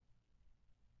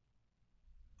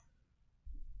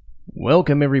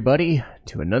Welcome, everybody,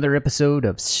 to another episode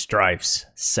of Strife's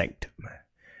Sanctum.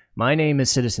 My name is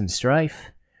Citizen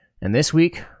Strife, and this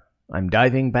week I'm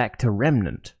diving back to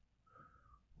Remnant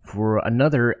for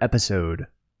another episode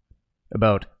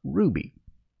about RWBY.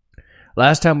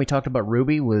 Last time we talked about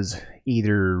RWBY was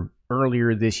either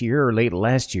earlier this year or late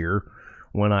last year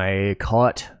when I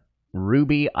caught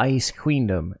RWBY Ice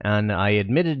Queendom, and I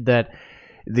admitted that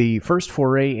the first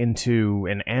foray into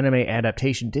an anime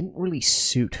adaptation didn't really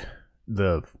suit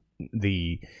the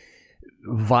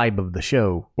vibe of the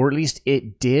show, or at least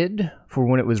it did for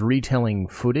when it was retelling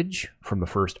footage from the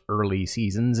first early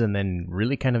seasons, and then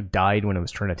really kind of died when it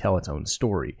was trying to tell its own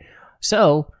story.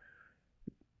 So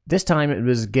this time it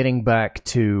was getting back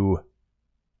to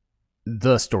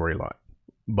the storyline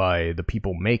by the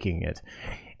people making it,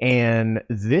 and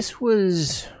this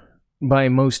was, by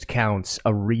most counts,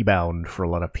 a rebound for a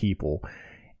lot of people.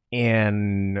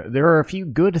 And there are a few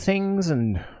good things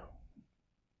and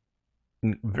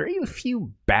very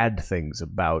few bad things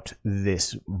about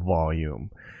this volume.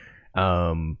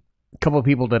 A couple of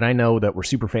people that I know that were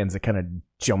super fans that kind of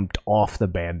jumped off the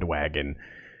bandwagon,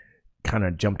 kind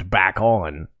of jumped back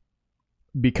on,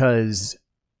 because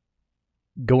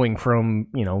going from,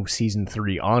 season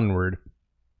 3 onward,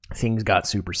 things got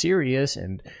super serious,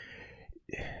 and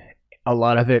a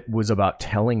lot of it was about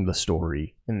telling the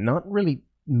story and not really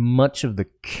much of the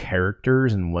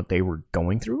characters and what they were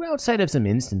going through, outside of some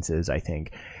instances, I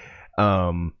think.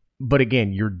 But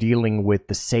again, you're dealing with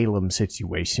the Salem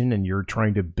situation, and you're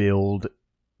trying to build,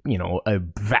 a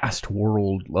vast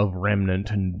world of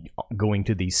Remnant, and going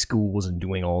to these schools and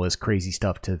doing all this crazy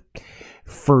stuff to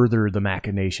further the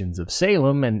machinations of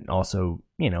Salem, and also,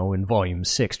 in Volume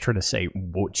 6, try to say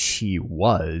what she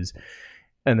was.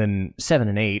 And then 7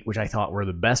 and 8, which I thought were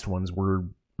the best ones, were,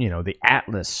 the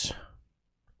Atlas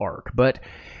arc. But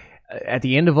at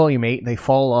the end of Volume 8, they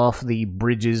fall off the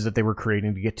bridges that they were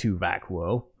creating to get to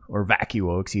Vacuo,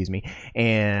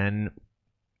 and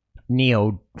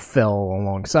Neo fell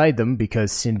alongside them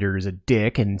because Cinder's a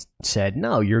dick and said,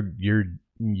 no, you're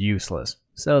useless.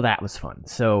 So that was fun.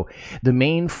 So the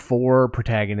main 4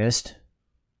 protagonists,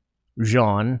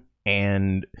 Jean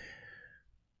and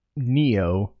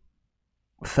Neo,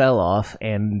 fell off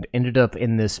and ended up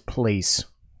in this place,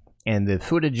 and the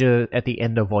footage at the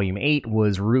end of Volume 8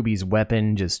 was RWBY's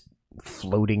weapon just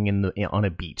floating on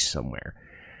a beach somewhere.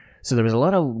 So there was a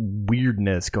lot of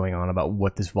weirdness going on about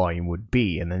what this volume would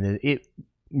be, and then it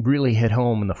really hit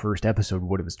home in the first episode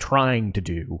what it was trying to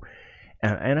do,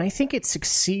 and I think it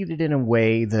succeeded in a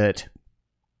way that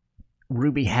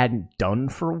RWBY hadn't done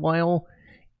for a while.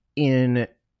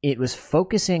 It was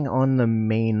focusing on the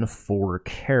main 4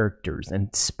 characters,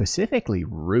 and specifically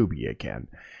RWBY again,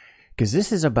 because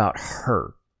this is about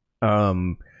her.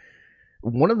 One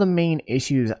of the main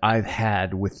issues I've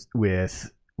had with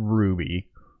RWBY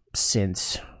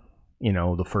since,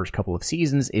 the first couple of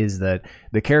seasons is that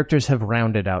the characters have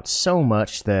rounded out so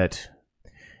much that,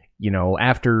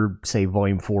 after, say,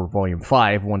 Volume 4, Volume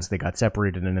 5, once they got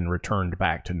separated and then returned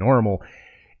back to normal,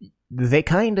 they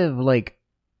kind of,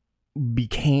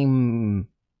 became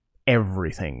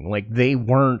everything. They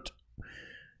weren't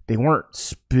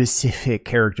specific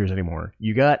characters anymore.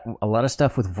 You got a lot of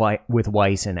stuff with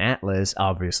Weiss and Atlas,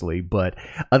 obviously, but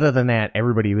other than that,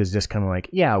 everybody was just kind of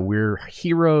like, yeah, we're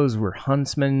heroes, we're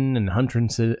huntsmen and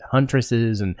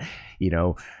huntresses, and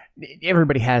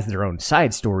everybody has their own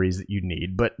side stories that you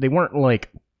need, but they weren't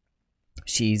like,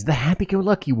 she's the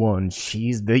happy-go-lucky one,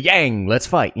 she's the Yang, let's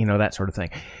fight, that sort of thing.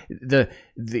 The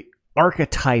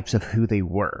archetypes of who they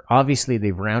were. Obviously,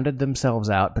 they've rounded themselves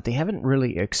out, but they haven't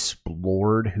really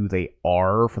explored who they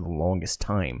are for the longest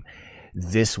time.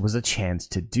 This was a chance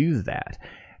to do that,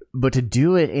 but to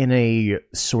do it in a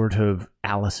sort of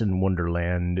Alice in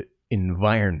Wonderland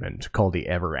environment called the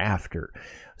Ever After.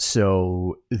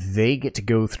 So they get to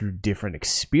go through different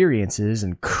experiences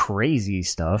and crazy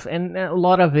stuff, and a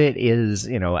lot of it is,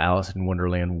 Alice in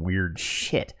Wonderland weird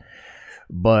shit.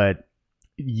 But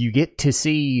you get to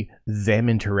see them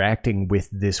interacting with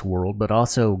this world, but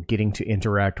also getting to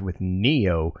interact with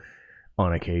Neo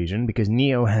on occasion, because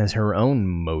Neo has her own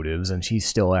motives, and she's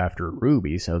still after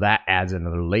RWBY, so that adds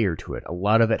another layer to it. A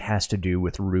lot of it has to do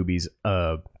with RWBY's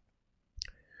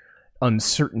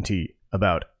uncertainty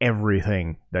about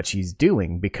everything that she's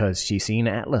doing, because she's seen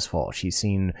Atlas fall. She's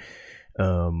seen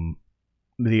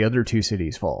the other 2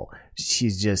 cities fall.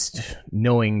 She's just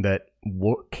knowing that,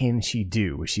 what can she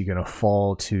do? Is she going to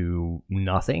fall to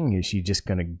nothing? Is she just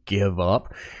going to give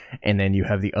up? And then you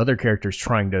have the other characters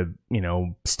trying to,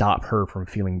 stop her from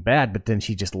feeling bad, but then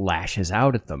she just lashes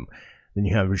out at them. Then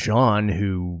you have Jean,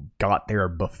 who got there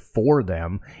before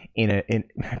them,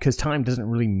 because time doesn't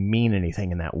really mean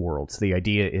anything in that world. So the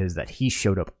idea is that he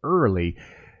showed up early,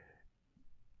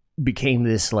 became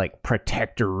this like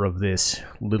protector of this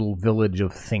little village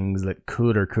of things that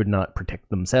could or could not protect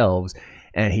themselves,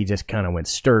 and he just kind of went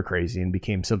stir crazy and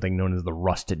became something known as the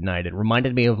Rusted Knight. It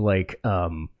reminded me of like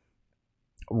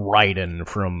Raiden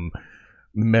from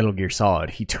Metal Gear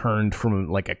Solid. He turned from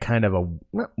like a kind of a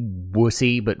not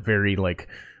wussy but very like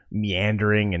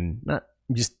meandering and not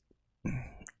just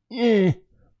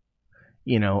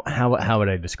you know, how would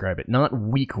I describe it? Not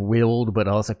weak-willed, but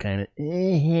also kind of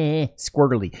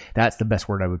squirrely. That's the best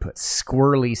word I would put.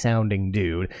 Squirrely sounding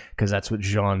dude, because that's what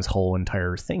Jean's whole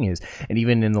entire thing is. And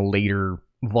even in the later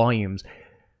volumes,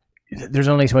 there's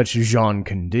only so much Jean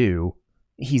can do.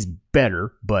 He's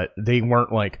better, but they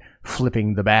weren't like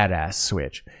flipping the badass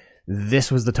switch.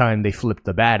 This was the time they flipped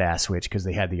the badass switch because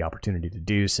they had the opportunity to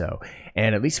do so.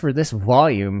 And at least for this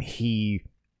volume, he,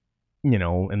 you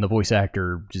know, and the voice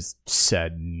actor just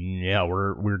said, yeah,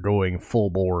 we're going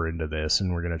full bore into this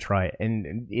and we're going to try it.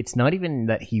 And it's not even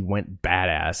that he went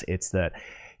badass. It's that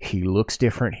he looks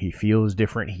different. He feels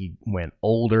different. He went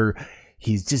older.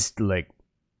 He's just like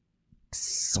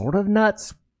sort of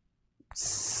nuts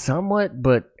somewhat,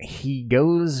 but he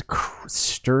goes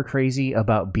stir crazy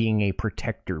about being a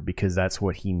protector because that's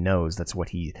what he knows. That's what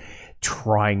he's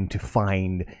trying to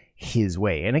find his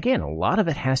way. And again, a lot of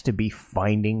it has to be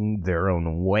finding their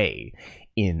own way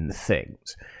in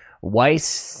things.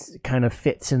 Weiss kind of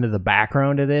fits into the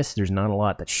background of this. There's not a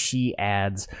lot that she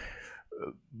adds.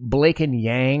 Blake and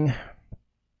Yang,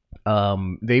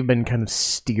 they've been kind of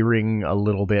steering a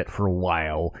little bit for a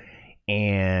while,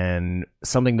 and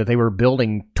something that they were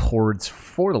building towards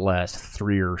for the last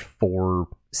 3 or 4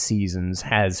 seasons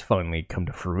has finally come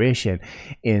to fruition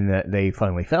in that they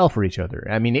finally fell for each other.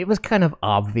 I mean, it was kind of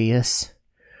obvious,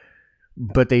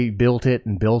 but they built it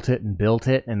and built it and built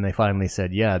it, and they finally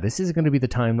said, yeah, this is going to be the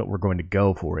time that we're going to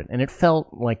go for it. And it felt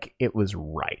like it was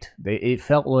right. It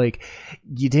felt like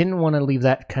you didn't want to leave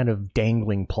that kind of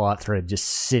dangling plot thread just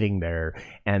sitting there,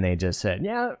 and they just said,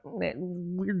 yeah,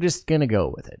 we're just going to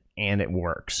go with it. And it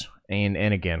works. And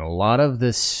again, a lot of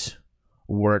this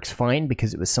works fine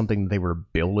because it was something they were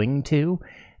building to.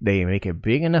 They make a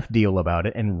big enough deal about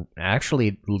it, and actually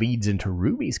it leads into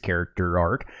Ruby's character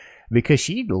arc, because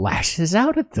she lashes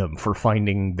out at them for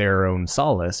finding their own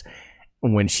solace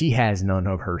when she has none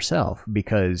of herself,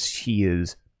 because she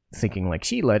is thinking like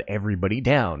she let everybody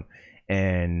down,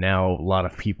 and now a lot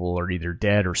of people are either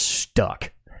dead or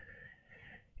stuck.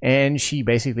 And she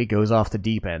basically goes off the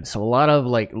deep end. So a lot of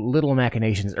like little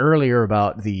machinations earlier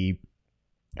about the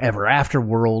Ever After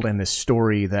world and the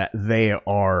story that they're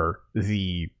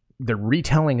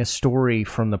retelling a story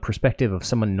from the perspective of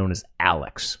someone known as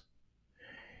Alex,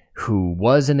 who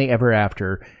was in the Ever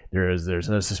After. There's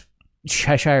this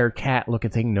Cheshire cat looking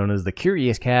thing known as the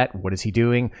Curious Cat. What is he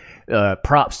doing?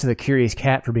 Props to the Curious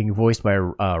Cat for being voiced by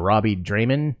Robbie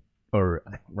Damon.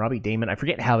 I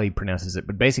forget how he pronounces it,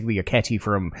 but basically a catchy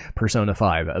from Persona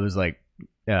 5. I was like,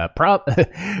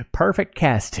 perfect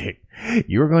casting.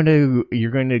 You're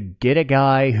going to get a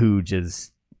guy who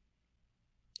just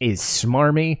is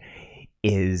smarmy,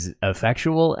 is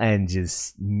effectual, and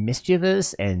just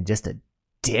mischievous, and just a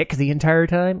dick the entire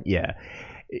time. Yeah,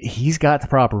 he's got the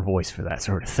proper voice for that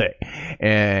sort of thing,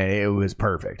 and it was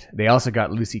perfect. They also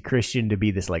got Lucy Christian to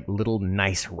be this like little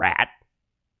nice rat,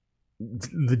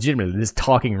 legitimately this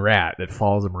talking rat that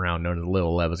follows him around, known as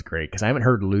Lil. That was great, because I haven't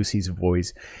heard Lucy's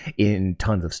voice in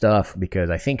tons of stuff, because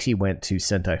I think she went to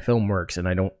Sentai Filmworks, and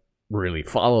I don't really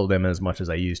follow them as much as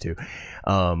I used to.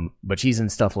 But she's in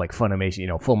stuff like Funimation, you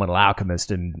know, Full Metal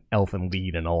Alchemist and Elfen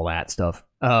Lied and all that stuff.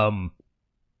 So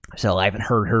I haven't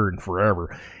heard her in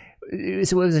forever.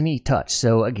 So it was a neat touch.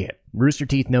 So again, Rooster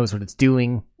Teeth knows what it's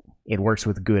doing. It works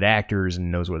with good actors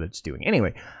and knows what it's doing.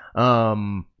 Anyway,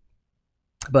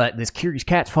 but this Curious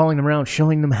Cat's following them around,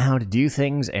 showing them how to do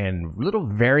things, and little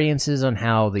variances on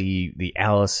how the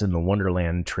Alice in the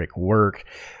Wonderland trick work,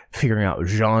 figuring out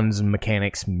Jean's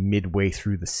mechanics midway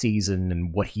through the season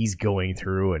and what he's going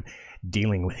through and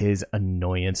dealing with his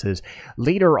annoyances.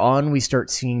 Later on, we start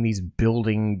seeing these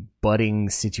budding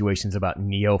situations about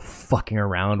Neo fucking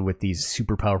around with these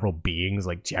super powerful beings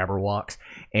like Jabberwocks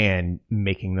and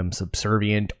making them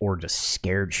subservient or just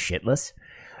scared shitless.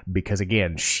 Because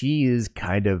again, she is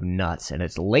kind of nuts, and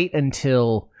it's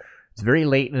very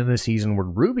late in the season where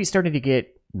Ruby's starting to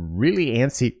get really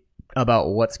antsy about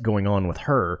what's going on with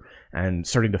her and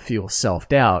starting to feel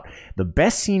self-doubt. The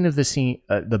best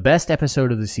the best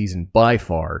episode of the season by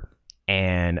far,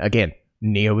 and again,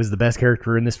 Neo is the best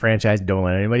character in this franchise. Don't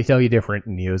let anybody tell you different.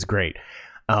 Neo's great.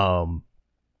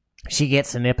 she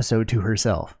gets an episode to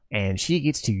herself, and she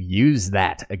gets to use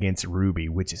that against RWBY,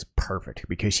 which is perfect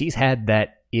because she's had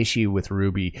that issue with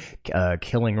RWBY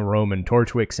killing Roman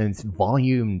Torchwick since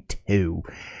Volume 2,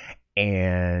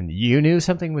 and you knew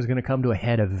something was going to come to a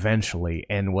head eventually,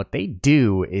 and what they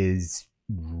do is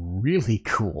really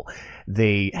cool.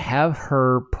 They have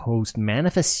her post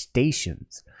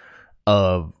manifestations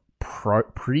of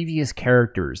previous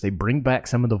characters. They bring back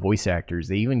some of the voice actors.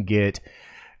 They even get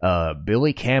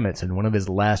Billy Kametz in one of his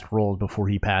last roles before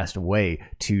he passed away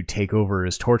to take over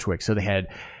as Torchwick. So they had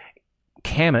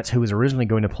Kametz, who was originally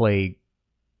going to play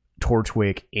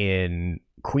Torchwick in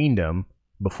Queendom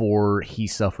before he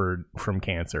suffered from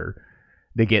cancer.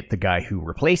 They get the guy who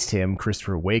replaced him,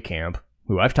 Christopher Waycamp,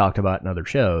 who I've talked about in other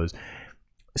shows.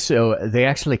 So they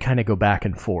actually kind of go back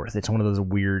and forth. It's one of those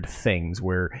weird things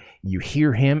where you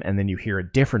hear him and then you hear a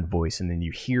different voice, and then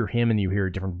you hear him and you hear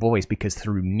a different voice, because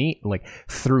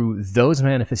through those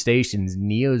manifestations,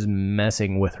 Neo's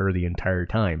messing with her the entire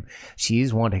time.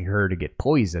 She's wanting her to get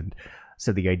poisoned.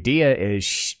 So the idea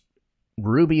is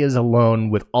RWBY is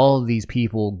alone with all of these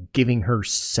people giving her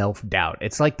self-doubt.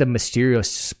 It's like the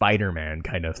mysterious Spider-Man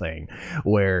kind of thing,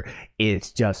 where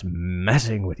it's just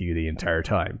messing with you the entire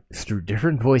time through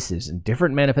different voices and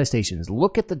different manifestations.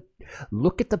 Look at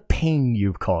the pain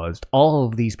you've caused all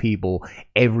of these people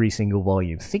every single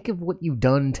volume. Think of what you've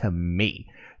done to me.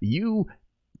 You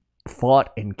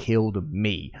fought and killed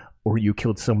me, or you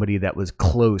killed somebody that was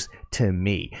close to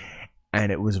me. And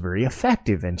it was very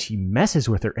effective, and she messes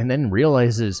with her and then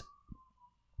realizes,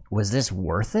 was this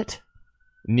worth it?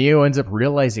 Neo ends up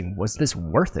realizing, was this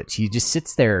worth it? She just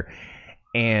sits there,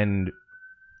 and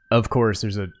of course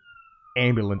there's an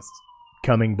ambulance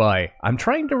coming by. I'm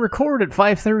trying to record at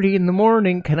 5:30 in the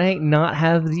morning. Can I not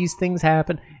have these things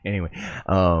happen? Anyway,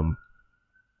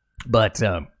 but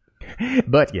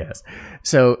yes.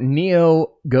 So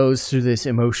Neo goes through this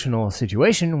emotional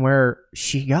situation where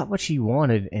she got what she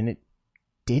wanted, and it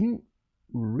didn't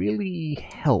really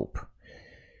help,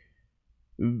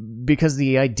 because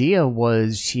the idea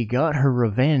was she got her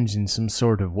revenge in some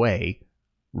sort of way.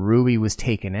 RWBY was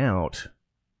taken out,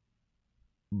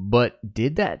 but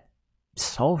did that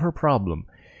solve her problem?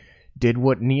 Did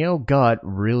what Neo got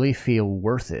really feel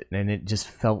worth it? And it just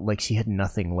felt like she had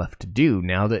nothing left to do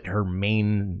now that her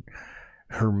main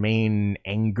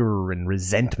anger and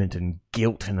resentment and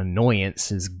guilt and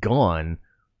annoyance is gone.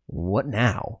 What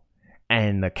now?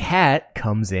 And the cat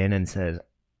comes in and says,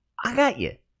 I got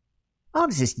you. I'll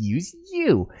just use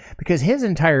you. Because his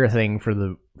entire thing for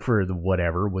the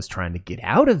whatever was trying to get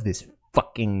out of this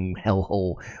fucking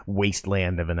hellhole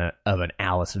wasteland of an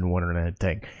Alice in Wonderland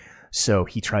thing. So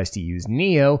he tries to use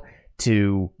Neo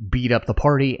to beat up the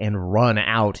party and run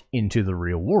out into the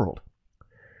real world.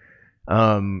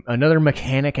 Another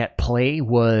mechanic at play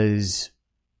was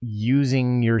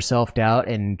using your self-doubt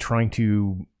and trying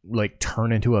to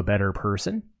turn into a better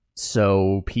person.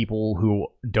 So people who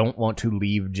don't want to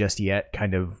leave just yet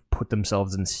kind of put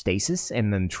themselves in stasis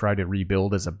and then try to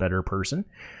rebuild as a better person.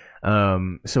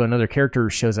 So another character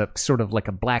shows up, sort of like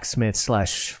a blacksmith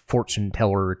 / fortune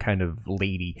teller kind of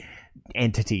lady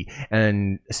entity,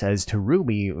 and says to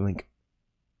RWBY,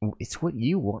 it's what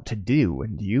you want to do,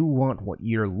 and you want what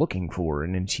you're looking for.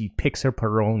 And then she picks up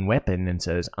her own weapon and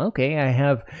says, okay, I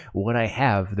have what I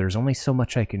have. There's only so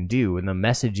much I can do. And the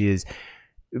message is,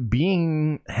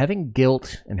 having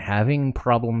guilt and having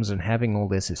problems and having all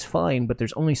this is fine, but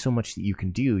there's only so much that you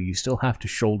can do. You still have to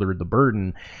shoulder the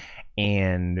burden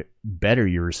and better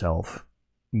yourself,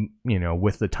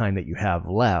 with the time that you have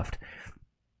left.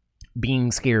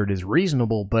 Being scared is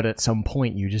reasonable, but at some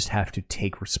point you just have to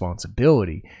take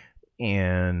responsibility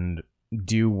and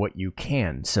do what you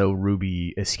can. So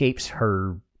RWBY escapes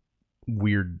her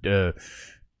weird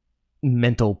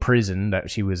mental prison that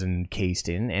she was encased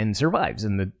in and survives,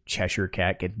 and the Cheshire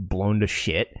Cat gets blown to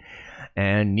shit,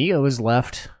 and Neo is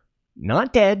left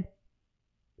not dead,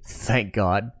 thank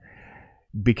God,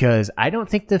 because I don't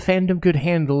think the fandom could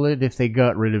handle it if they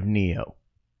got rid of Neo.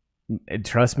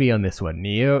 Trust me on this one.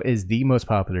 Neo is the most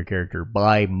popular character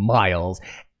by miles,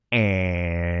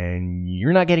 and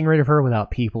you're not getting rid of her without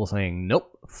people saying,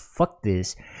 nope, fuck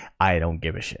this, I don't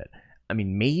give a shit. I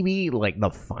mean, maybe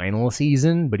the final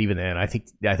season, but even then, I think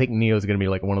Neo's going to be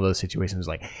one of those situations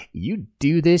you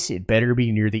do this, it better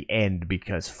be near the end,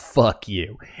 because fuck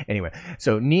you. Anyway,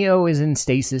 so Neo is in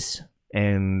stasis,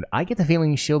 and I get the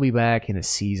feeling she'll be back in a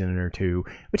season or two,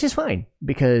 which is fine,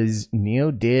 because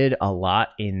Neo did a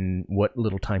lot in what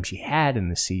little time she had in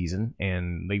the season,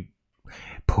 and they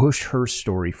pushed her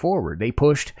story forward. They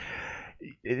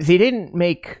didn't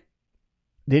make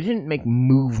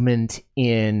movement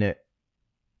in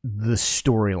the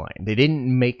storyline. They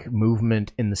didn't make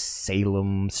movement in the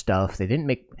Salem stuff. They didn't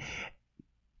make...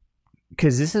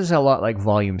 Because this is a lot like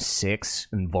Volume 6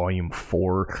 and Volume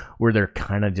 4, where they're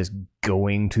kind of just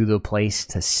going to the place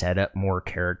to set up more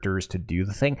characters to do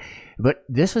the thing. But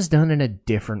this was done in a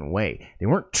different way. They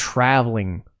weren't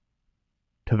traveling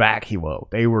to Vacuo.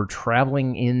 They were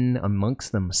traveling in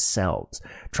amongst themselves,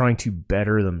 trying to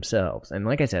better themselves. And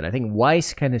like I said, I think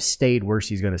Weiss kind of stayed where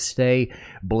she's going to stay.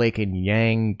 Blake and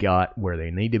Yang got where they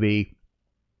need to be.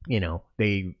 You know,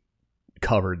 they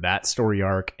covered that story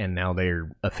arc, and now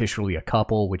they're officially a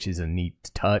couple, which is a neat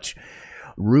touch.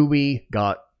 RWBY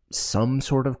got some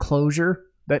sort of closure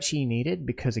that she needed,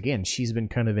 because again, she's been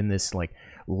kind of in this like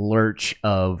lurch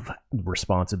of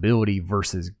responsibility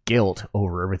versus guilt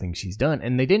over everything she's done,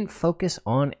 and they didn't focus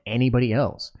on anybody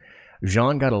else.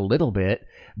 Jean got a little bit,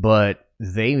 but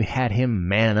they had him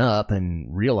man up and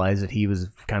realize that he was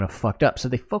kind of fucked up. So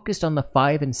they focused on the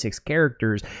 5 and 6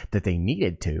 characters that they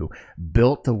needed to,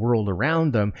 built the world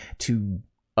around them to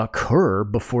occur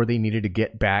before they needed to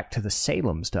get back to the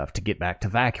Salem stuff, to get back to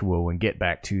Vacuo and get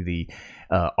back to the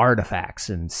artifacts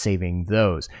and saving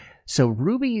those. So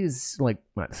RWBY is like,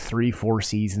 what, 3-4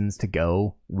 seasons to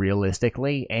go,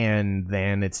 realistically, and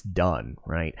then it's done,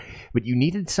 right? But you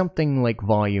needed something like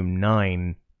Volume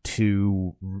 9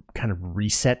 to kind of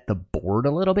reset the board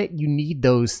a little bit. You need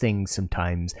those things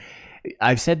sometimes.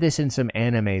 I've said this in some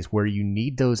animes where you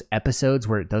need those episodes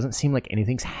where it doesn't seem like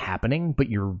anything's happening, but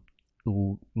you're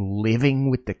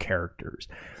living with the characters.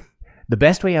 The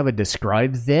best way I would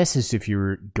describe this is if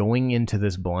you're going into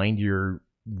this blind, you're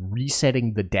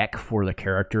resetting the deck for the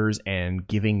characters and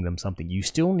giving them something. You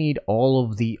still need all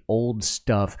of the old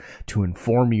stuff to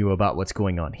inform you about what's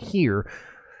going on here,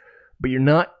 but you're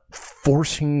not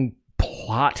forcing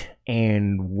plot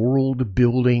and world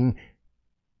building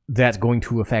that's going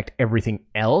to affect everything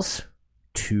else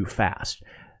too fast.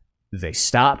 They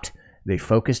stopped. They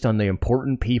focused on the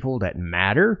important people that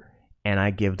matter, and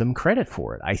I give them credit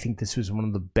for it. I think this was one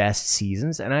of the best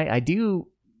seasons, and I do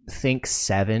think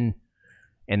 7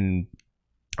 and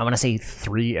I want to say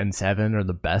 3 and 7 are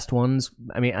the best ones.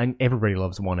 I mean, everybody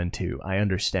loves 1 and 2. I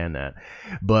understand that.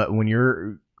 But when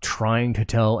you're trying to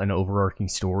tell an overarching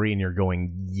story and you're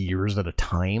going years at a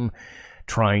time,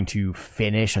 trying to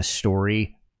finish a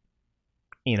story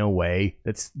in a way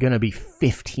that's going to be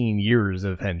 15 years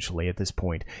eventually at this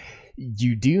point,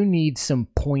 you do need some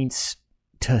points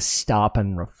to stop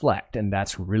and reflect, and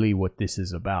that's really what this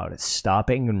is about. It's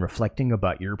stopping and reflecting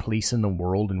about your place in the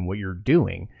world and what you're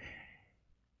doing,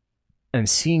 and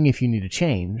seeing if you need to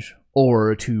change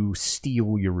or to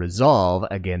steel your resolve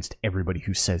against everybody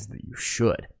who says that you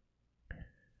should.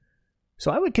 So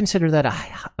I would consider that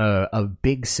a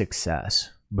big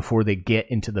success before they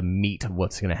get into the meat of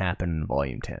what's going to happen in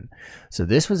Volume 10. So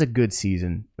this was a good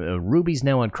season. RWBY's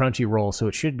now on Crunchyroll, so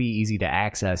it should be easy to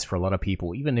access for a lot of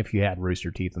people, even if you had Rooster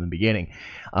Teeth in the beginning.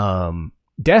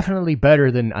 Definitely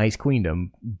better than Ice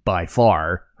Queendom by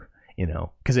far, you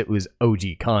know, because it was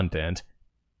OG content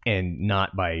and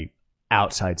not by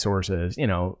outside sources. You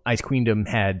know, Ice Queendom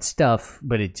had stuff,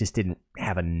 but it just didn't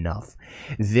have enough.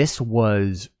 This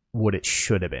was what it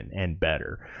should have been and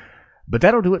better. But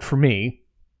that'll do it for me.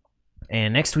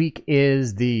 And next week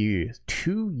is the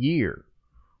 2-year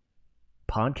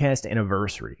podcast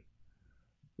anniversary,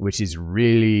 which is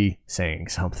really saying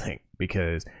something,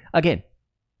 because, again,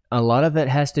 a lot of that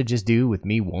has to just do with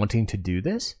me wanting to do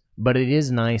this, but it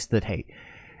is nice that, hey,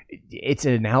 it's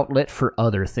an outlet for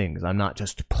other things. I'm not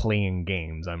just playing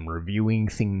games. I'm reviewing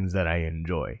things that I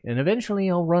enjoy. And eventually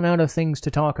I'll run out of things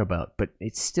to talk about, but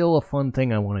it's still a fun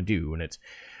thing I want to do, and it's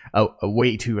a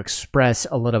way to express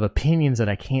a lot of opinions that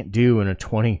I can't do in a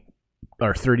 20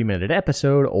 or 30-minute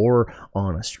episode or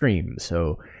on a stream.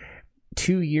 So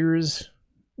 2 years,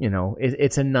 you know,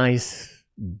 it's a nice,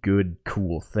 good,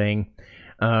 cool thing.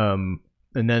 And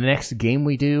the next game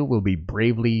we do will be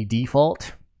Bravely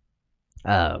Default.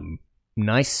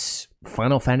 Nice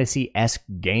Final Fantasy-esque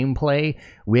gameplay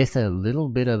with a little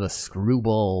bit of a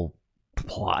screwball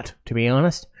plot, to be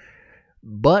honest.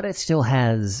 But it still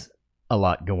has a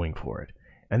lot going for it.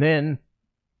 And then,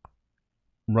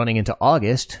 running into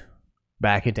August,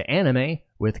 back into anime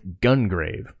with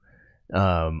Gungrave.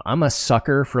 I'm a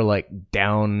sucker for like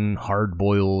down,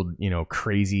 hard-boiled, you know,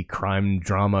 crazy crime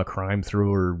drama, crime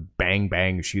thriller, bang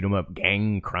bang, shoot 'em up,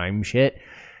 gang crime shit.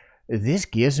 This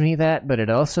gives me that, but it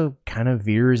also kind of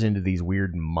veers into these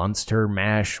weird monster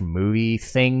mash movie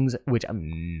things, which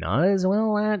I'm not as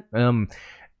well at.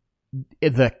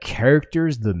 The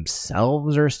characters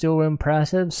themselves are still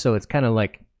impressive, so it's kind of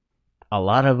like a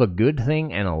lot of a good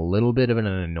thing and a little bit of an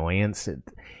annoyance.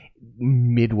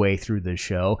 midway through the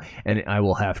show, and I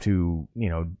will have to,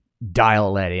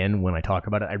 dial that in when I talk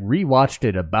about it. I rewatched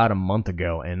it about a month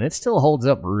ago, and it still holds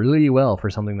up really well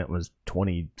for something that was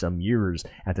 20 some years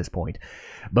at this point.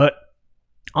 But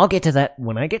I'll get to that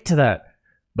when I get to that.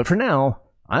 But for now,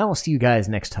 I'll see you guys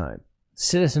next time.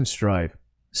 Citizen Strife,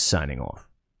 signing off.